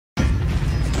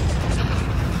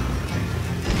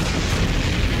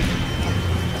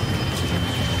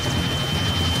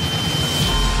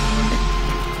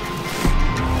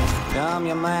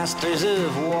masters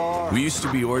of war. We used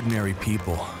to be ordinary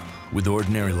people with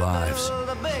ordinary lives,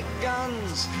 The big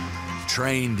guns,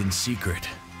 trained in secret,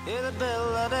 hear the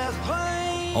bell of death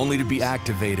plane. only to be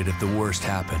activated if the worst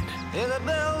happened. Hear the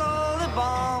bell of the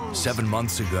bombs. 7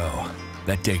 months ago,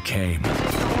 that day came. I want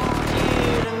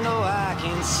you to know I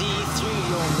can see through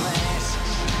your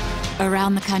masks.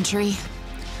 Around the country,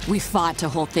 we fought to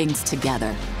hold things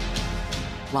together,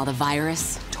 while the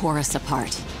virus tore us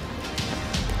apart.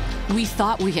 We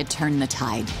thought we had turned the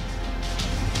tide,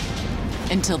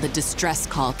 until the distress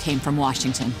call came from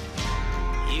Washington.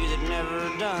 You that never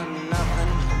done nothing.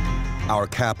 Our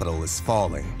capital is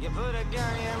falling. You put a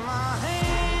gun in my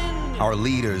hand. Our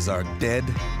leaders are dead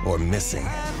or missing.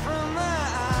 Hide from my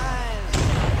eyes.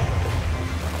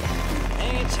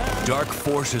 Anytime. Dark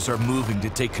forces are moving to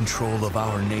take control of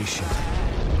our nation.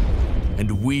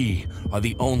 And we are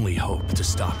the only hope to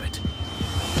stop it.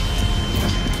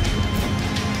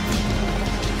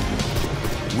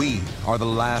 We are the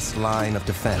last line of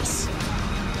defense. And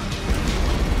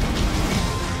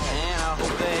I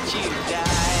hope that you die.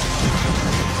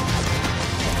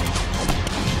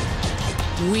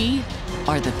 We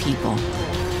are the people.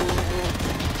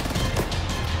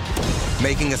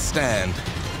 Making a stand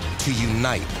to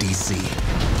unite D.C. I'll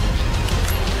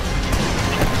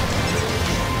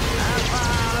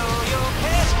follow your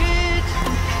casket,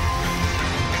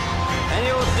 and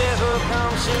your death will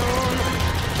come soon.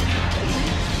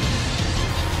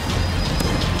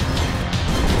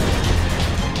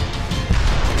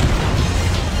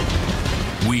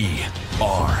 We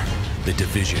are the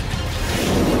Division.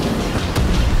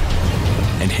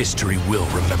 And history will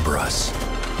remember us.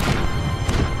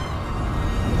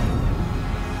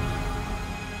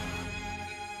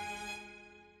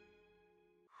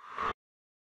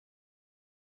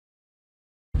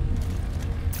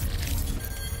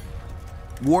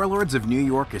 Warlords of New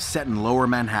York is set in Lower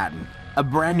Manhattan, a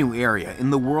brand new area in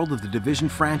the world of the Division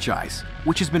franchise,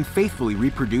 which has been faithfully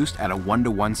reproduced at a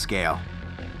 1-to-1 scale.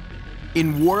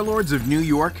 In Warlords of New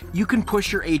York, you can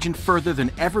push your agent further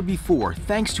than ever before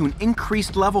thanks to an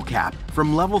increased level cap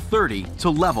from level 30 to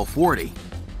level 40.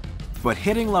 But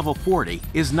hitting level 40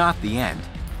 is not the end.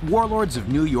 Warlords of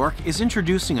New York is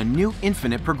introducing a new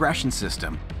infinite progression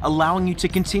system, allowing you to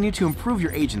continue to improve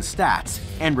your agent's stats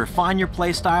and refine your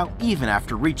playstyle even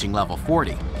after reaching level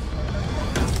 40.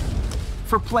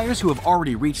 For players who have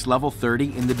already reached level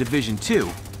 30 in the Division 2,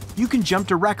 you can jump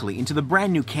directly into the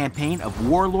brand new campaign of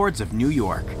Warlords of New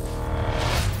York.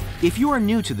 If you are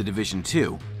new to the Division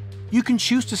 2, you can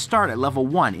choose to start at level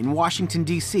 1 in Washington,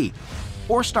 D.C.,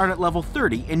 or start at level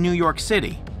 30 in New York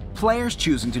City. Players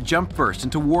choosing to jump first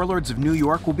into Warlords of New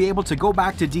York will be able to go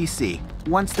back to D.C.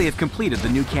 once they have completed the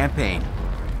new campaign.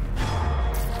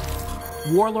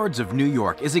 Warlords of New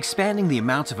York is expanding the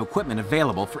amounts of equipment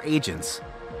available for agents.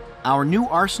 Our new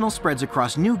arsenal spreads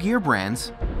across new gear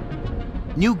brands,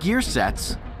 new gear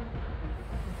sets,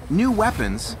 new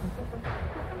weapons,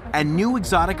 and new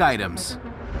exotic items.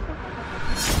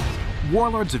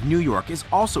 Warlords of New York is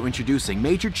also introducing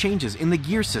major changes in the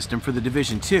gear system for the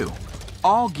Division 2.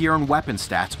 All gear and weapon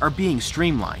stats are being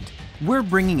streamlined. We're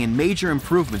bringing in major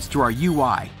improvements to our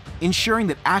UI, ensuring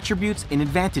that attributes and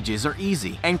advantages are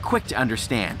easy and quick to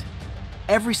understand.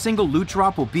 Every single loot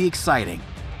drop will be exciting.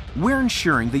 We're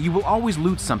ensuring that you will always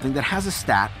loot something that has a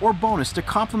stat or bonus to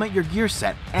complement your gear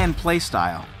set and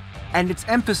playstyle. And it's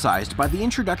emphasized by the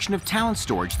introduction of talent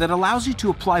storage that allows you to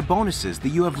apply bonuses that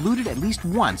you have looted at least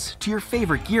once to your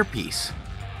favorite gear piece.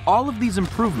 All of these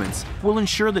improvements will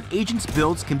ensure that agents'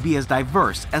 builds can be as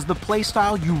diverse as the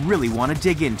playstyle you really want to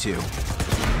dig into.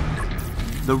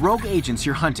 The rogue agents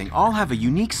you're hunting all have a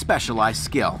unique specialized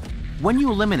skill. When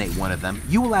you eliminate one of them,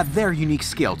 you will add their unique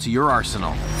skill to your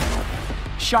arsenal.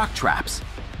 Shock traps.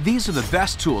 These are the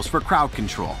best tools for crowd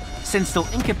control, since they'll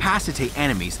incapacitate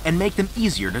enemies and make them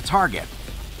easier to target.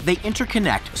 They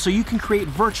interconnect so you can create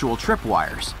virtual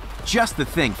tripwires. Just the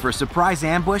thing for a surprise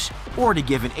ambush or to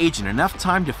give an agent enough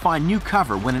time to find new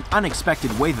cover when an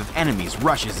unexpected wave of enemies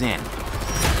rushes in.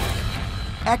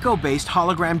 Echo-based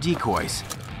hologram decoys.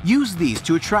 Use these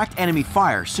to attract enemy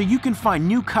fire so you can find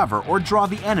new cover or draw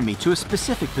the enemy to a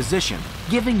specific position,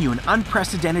 giving you an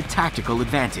unprecedented tactical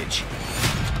advantage.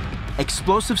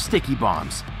 Explosive sticky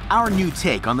bombs, our new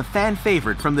take on the fan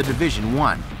favorite from the Division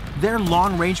 1. They're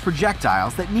long-range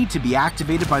projectiles that need to be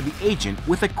activated by the agent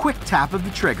with a quick tap of the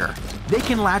trigger. They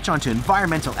can latch onto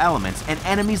environmental elements and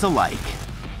enemies alike.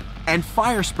 And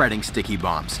fire-spreading sticky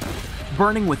bombs,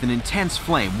 burning with an intense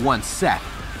flame once set,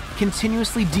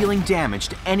 continuously dealing damage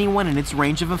to anyone in its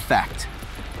range of effect.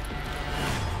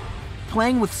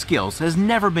 Playing with skills has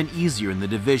never been easier in the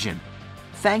Division.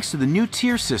 Thanks to the new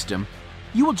tier system,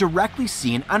 you will directly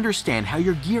see and understand how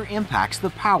your gear impacts the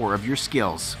power of your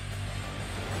skills.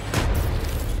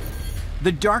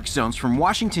 The Dark Zones from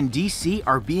Washington, D.C.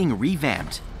 are being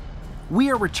revamped. We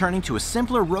are returning to a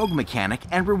simpler rogue mechanic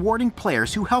and rewarding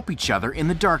players who help each other in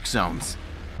the Dark Zones.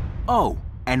 Oh,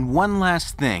 and one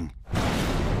last thing.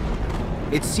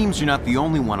 It seems you're not the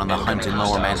only one on the hunt in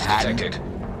Lower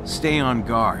Manhattan. Stay on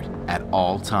guard at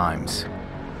all times.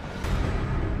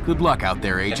 Good luck out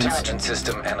there, agents. Intelligence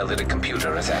system analytic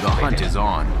computer is The activated. hunt is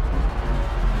on.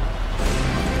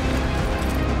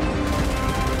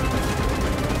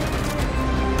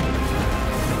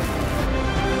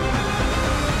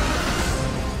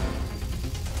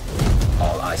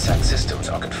 All ISAC systems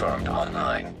are confirmed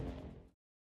online.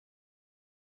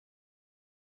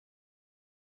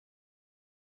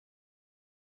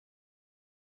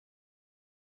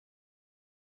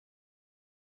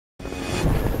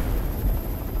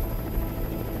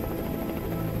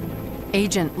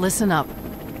 Agent, listen up.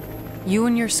 You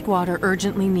and your squad are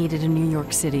urgently needed in New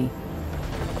York City.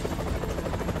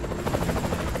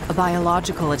 A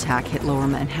biological attack hit Lower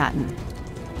Manhattan.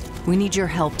 We need your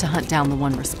help to hunt down the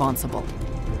one responsible.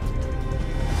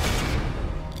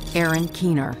 Aaron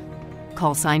Keener,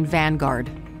 call sign Vanguard.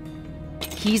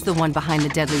 He's the one behind the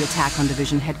deadly attack on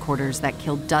Division headquarters that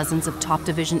killed dozens of top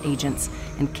Division agents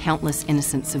and countless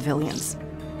innocent civilians.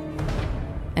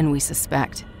 And we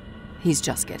suspect he's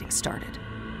just getting started.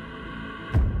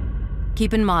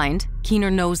 Keep in mind,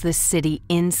 Keener knows this city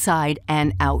inside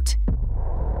and out.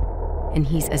 And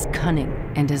he's as cunning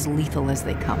and as lethal as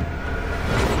they come.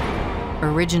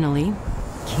 Originally,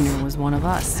 Keener was one of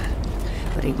us.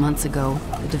 But 8 months ago,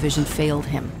 the Division failed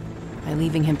him by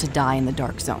leaving him to die in the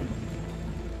Dark Zone.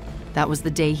 That was the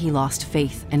day he lost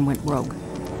faith and went rogue.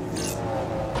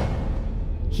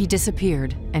 He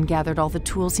disappeared and gathered all the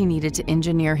tools he needed to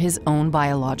engineer his own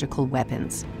biological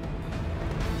weapons.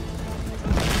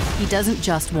 He doesn't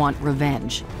just want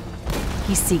revenge.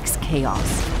 He seeks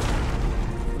chaos.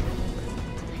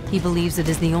 He believes it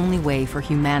is the only way for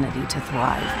humanity to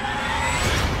thrive.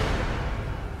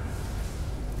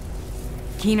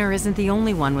 Keener isn't the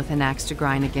only one with an axe to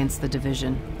grind against the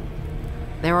Division.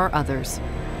 There are others.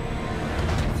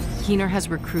 Keener has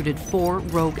recruited 4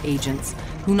 rogue agents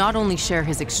who not only share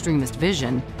his extremist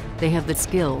vision, they have the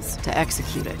skills to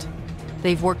execute it.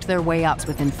 They've worked their way up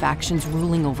within factions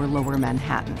ruling over Lower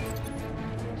Manhattan.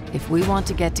 If we want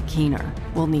to get to Keener,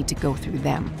 we'll need to go through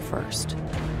them first.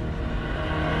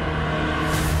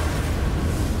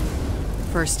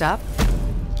 First up,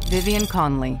 Vivian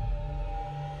Conley.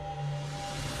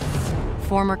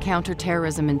 Former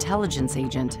counterterrorism intelligence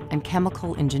agent and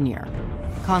chemical engineer.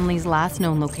 Conley's last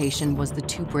known location was the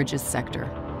Two Bridges sector.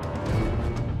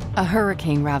 A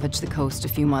hurricane ravaged the coast a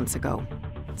few months ago,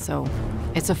 so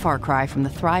it's a far cry from the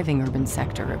thriving urban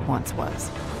sector it once was.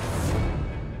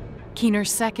 Keener's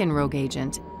second rogue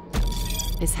agent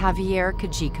is Javier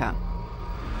Kajika,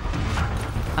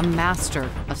 a master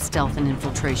of stealth and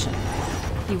infiltration.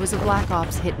 He was a Black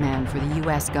Ops hitman for the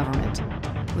US government.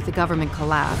 With the government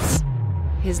collapse,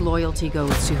 his loyalty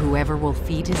goes to whoever will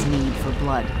feed his need for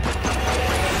blood.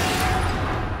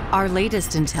 Our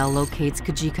latest intel locates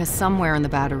Kajika somewhere in the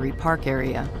Battery Park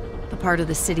area, the part of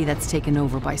the city that's taken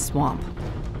over by swamp.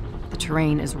 The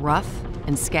terrain is rough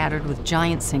and scattered with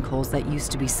giant sinkholes that used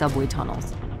to be subway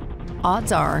tunnels.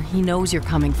 Odds are he knows you're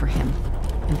coming for him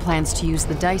and plans to use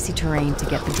the dicey terrain to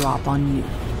get the drop on you.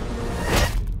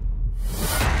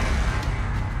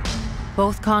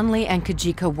 Both Conley and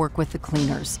Kajika work with the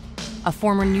Cleaners, a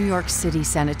former New York City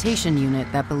sanitation unit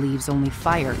that believes only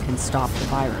fire can stop the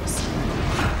virus.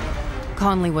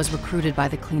 Conley was recruited by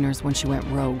the Cleaners when she went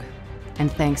rogue,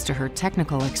 and thanks to her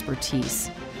technical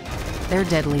expertise, they're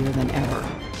deadlier than ever.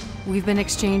 We've been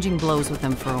exchanging blows with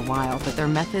them for a while, but their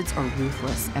methods are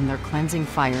ruthless and their cleansing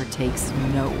fire takes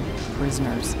no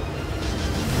prisoners.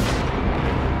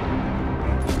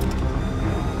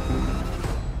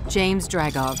 James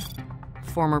Dragov,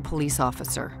 former police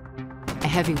officer, a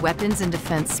heavy weapons and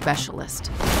defense specialist.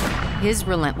 His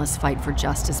relentless fight for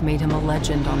justice made him a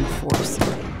legend on the force.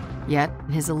 Yet,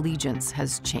 his allegiance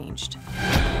has changed.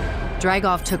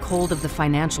 Dragov took hold of the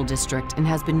financial district and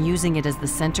has been using it as the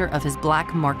center of his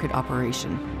black market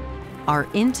operation. Our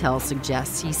intel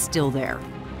suggests he's still there.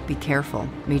 Be careful,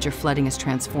 major flooding has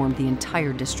transformed the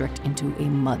entire district into a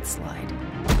mudslide.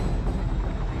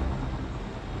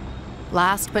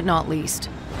 Last but not least,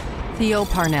 Theo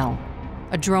Parnell,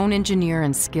 a drone engineer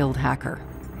and skilled hacker.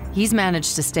 He's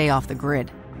managed to stay off the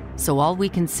grid, so all we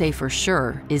can say for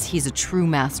sure is he's a true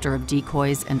master of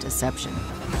decoys and deception.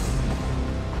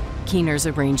 Keener's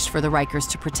arranged for the Rikers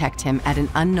to protect him at an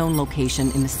unknown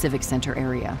location in the Civic Center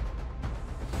area.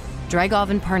 Dragov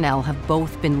and Parnell have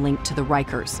both been linked to the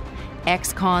Rikers,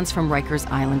 ex-cons from Rikers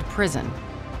Island prison.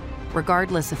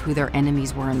 Regardless of who their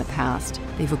enemies were in the past,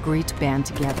 they've agreed to band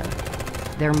together.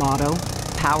 Their motto,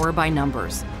 power by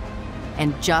numbers.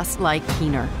 And just like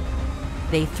Keener,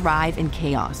 they thrive in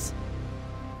chaos.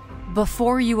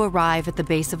 Before you arrive at the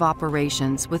base of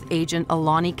operations with Agent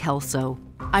Alani Kelso,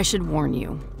 I should warn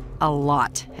you, a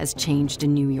lot has changed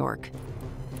in New York.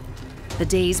 The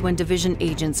days when Division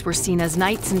agents were seen as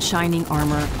knights in shining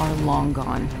armor are long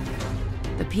gone.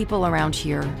 The people around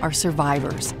here are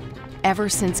survivors. Ever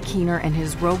since Keener and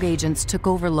his rogue agents took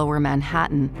over Lower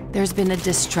Manhattan, there's been a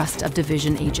distrust of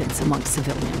Division agents amongst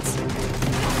civilians.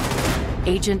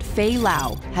 Agent Fei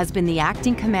Lau has been the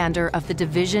acting commander of the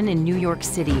Division in New York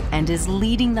City and is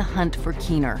leading the hunt for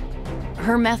Keener.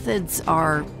 Her methods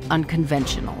are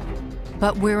unconventional,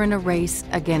 but we're in a race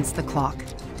against the clock,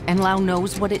 and Lau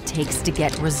knows what it takes to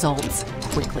get results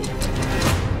quickly.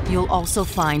 You'll also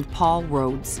find Paul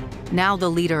Rhodes, now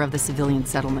the leader of the civilian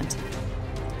settlement.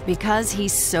 Because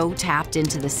he's so tapped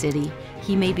into the city,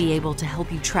 he may be able to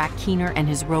help you track Keener and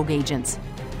his rogue agents.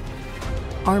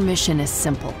 Our mission is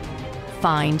simple: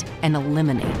 find and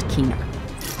eliminate Keener.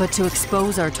 But to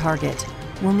expose our target,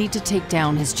 we'll need to take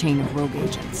down his chain of rogue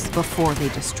agents before they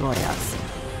destroy us.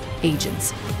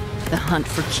 Agents, the hunt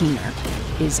for Keener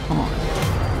is on.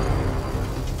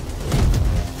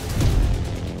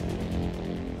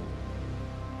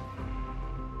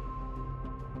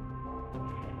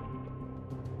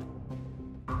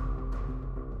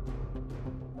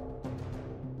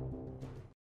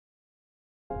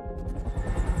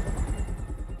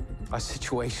 Our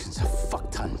situation's a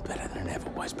fuck ton better than it ever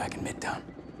was back in Midtown.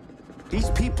 These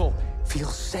people feel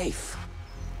safe.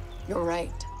 You're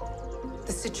right.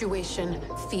 The situation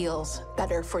feels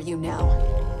better for you now.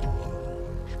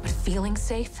 But feeling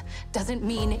safe doesn't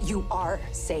mean you are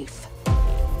safe.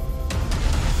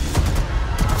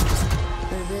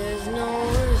 There's no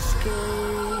escape.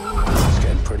 It's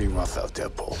getting pretty rough out there,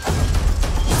 Paul.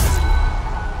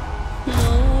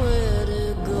 Nowhere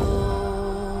to go.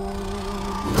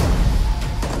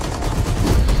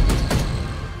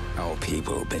 Our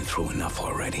people have been through enough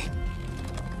already.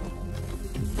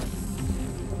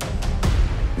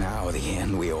 Now the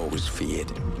end we always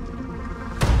feared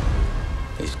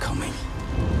is coming.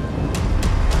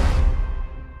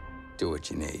 Do what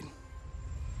you need.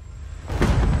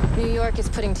 New York is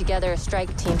putting together a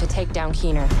strike team to take down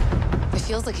Keener. It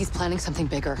feels like he's planning something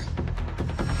bigger.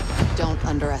 Don't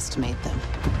underestimate them.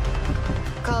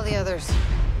 Call the others.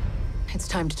 It's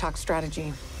time to talk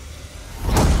strategy.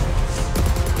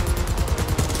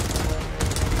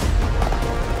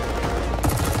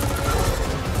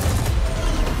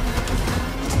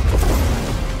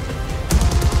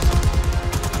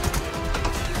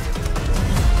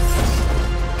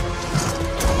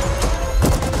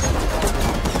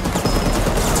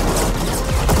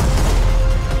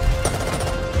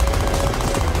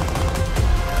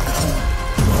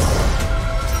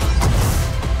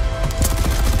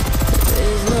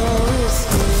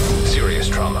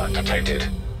 Detected.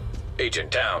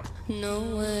 Agent down.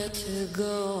 Nowhere to go.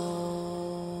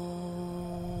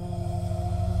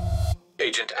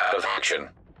 Agent out of action.